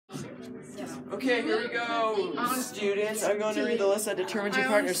Okay, here we go, students. I'm going to read the list that determines your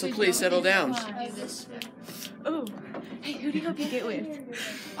partner, so please settle down. Oh, hey, who do you hope you get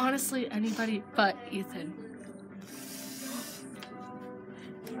with? Honestly, anybody but Ethan.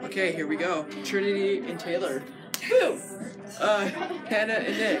 Okay, here we go. Trinity and Taylor. Woo! Hannah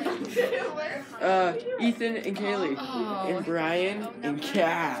and Nick. Ethan and Kaylee. And Brian and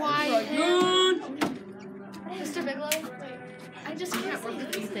Kat. Mr. Bigelow, I just can't work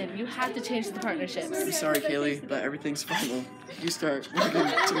with Ethan. You have to change the partnerships. I'm sorry, Kaylee, but everything's final. You start working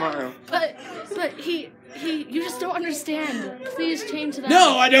tomorrow. But you just don't understand. Please change that.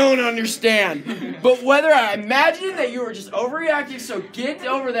 No, I don't understand. But whether I imagine that you were just overreacting, so get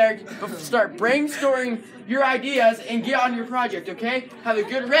over there, start brainstorming your ideas, and get on your project, okay? Have a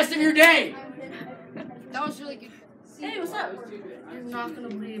good rest of your day. That was really good. Hey, what's up? You're not gonna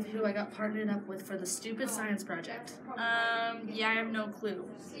believe who I got partnered up with for the stupid science project. Yeah, I have no clue.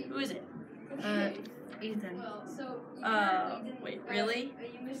 Who is it? Ethan. Wait, really?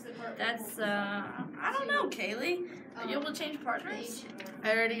 That's, I don't know, Kaylee. Are you able to change partners?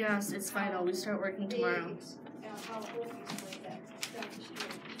 I already asked. It's final. We start working tomorrow.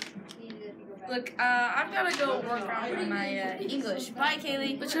 Look, I've got to go work on my English. Bye,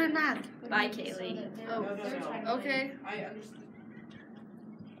 Kaylee. But you're in math. Bye, Kaylee. Oh, okay.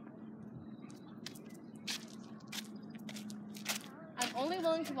 I'm only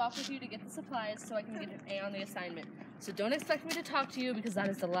willing to walk with you to get the supplies so I can get an A on the assignment. So don't expect me to talk to you because that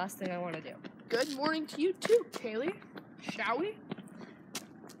is the last thing I want to do. Good morning to you too, Kaylee. Shall we?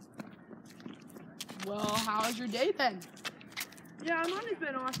 Well, how's your day then? Yeah, mine has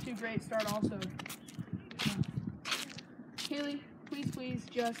been off to a great start also. Kaylee, please,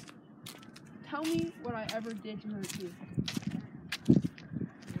 just tell me what I ever did to hurt you.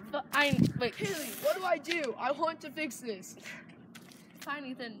 But wait. Kaylee, what do I do? I want to fix this. Fine,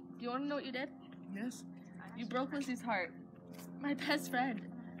 Ethan. Do you want to know what you did? Yes? You broke Lizzie's heart. My best friend.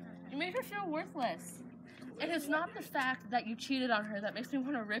 You made her feel worthless. And it's not the fact that you cheated on her that makes me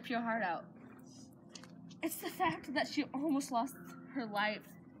want to rip your heart out. It's the fact that she almost lost her life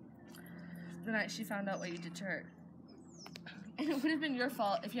the night she found out what you did to her. And it would have been your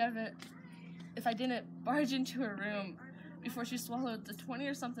fault if I didn't barge into her room before she swallowed the 20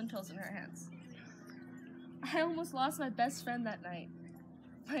 or something pills in her hands. I almost lost my best friend that night.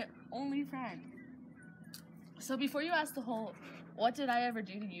 My only friend. So before you ask the whole, what did I ever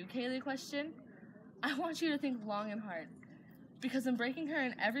do to you, Kaylee question, I want you to think long and hard. Because in breaking her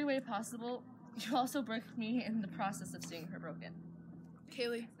in every way possible, you also broke me in the process of seeing her broken.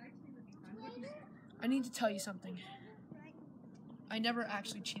 Kaylee, I need to tell you something. I never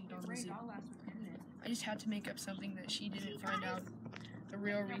actually cheated on Lizzie. I just had to make up something that she didn't find out the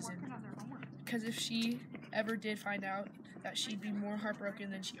real reason. Because if she ever did find out, that she'd be more heartbroken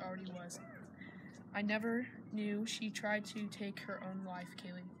than she already was. I never knew she tried to take her own life,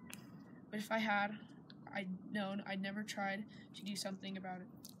 Kaylee. But if I'd known, I'd never tried to do something about it.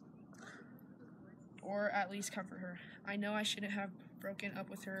 Or at least comfort her. I know I shouldn't have broken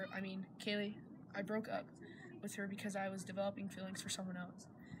up with her. Kaylee, I broke up with her because I was developing feelings for someone else.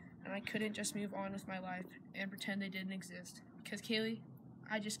 And I couldn't just move on with my life and pretend they didn't exist. Because, Kaylee,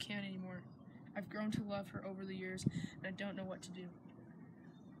 I just can't anymore. I've grown to love her over the years, and I don't know what to do.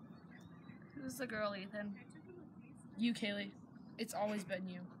 Who's the girl, Ethan? You, Kaylee. It's always been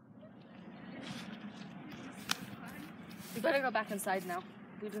you. We better go back inside now.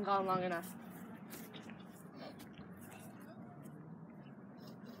 We've been gone long enough.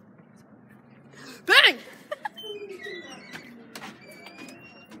 Bang!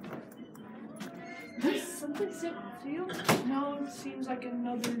 Does something sit off to you? No, it seems like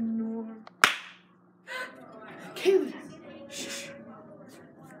another norm. Kaylee! Shh.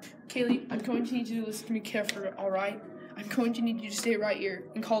 Kaylee, I'm going to need you to listen to me carefully, alright? I'm going to need you to stay right here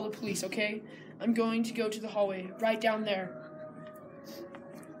and call the police, okay? I'm going to go to the hallway, right down there,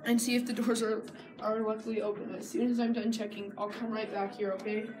 and see if the doors are luckily open. As soon as I'm done checking, I'll come right back here,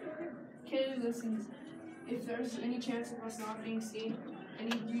 okay? Kaylee, listen. If there's any chance of us not being seen, I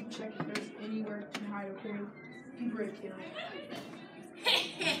need you to check if there's anywhere to hide, okay? Be brave, Kaylee.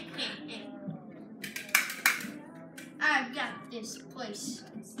 I've got this place.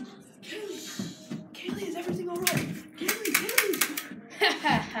 Kaylee, is everything alright? Kaylee!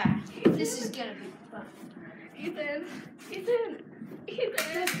 This is gonna be fun. Ethan!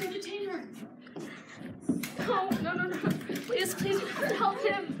 Let's go detain her. No. Please, you have to help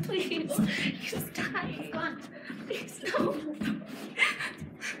him. Please. He's dying. Come on. Please, no.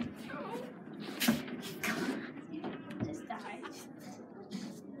 Just die.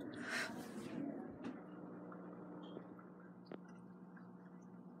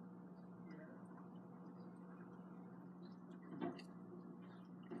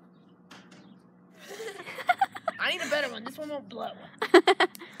 better one. This one won't blow.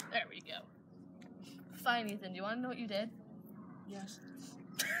 There we go. Fine, Ethan. Do you want to know what you did? Yes.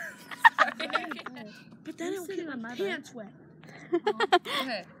 But then it'll get my pants wet.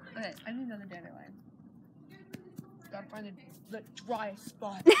 Okay. I need another dandelion. Gotta find the driest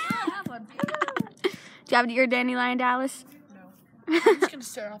spot. I have one. Do you have your dandelion, Dallas? No. I'm just gonna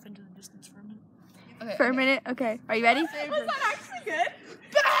stare off into the distance for a minute. Okay. For a minute? Okay. Are you ready? Was that actually good?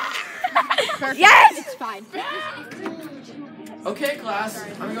 Yes! It's fine. Okay, class.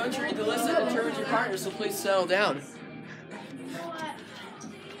 I'm going to read the list that determines your partner, so please settle down.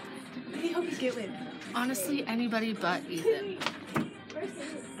 Honestly, anybody but Ethan.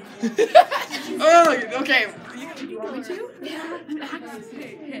 Oh, okay.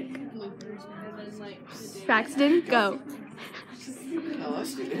 Braxton, go. Hello,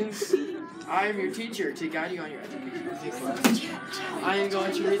 students. I am your teacher to guide you on your education class. I am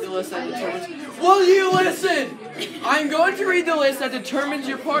going to read the list that determines. Will you listen? I am going to read the list that determines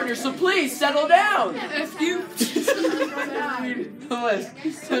your partner, so please settle down. If you Read the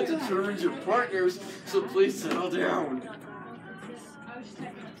list that determines your partners, so please settle down.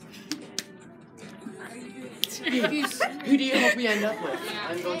 Who do you hope we end up with?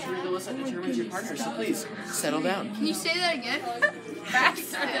 I'm going to read the list that determines your partner, so please settle down. Can you say that again?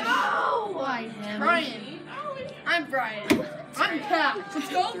 Braxton. Oh, Brian. I'm Brian. I'm Pat. Let's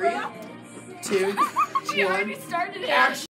go, 3, 2, She 1. already started it. Action.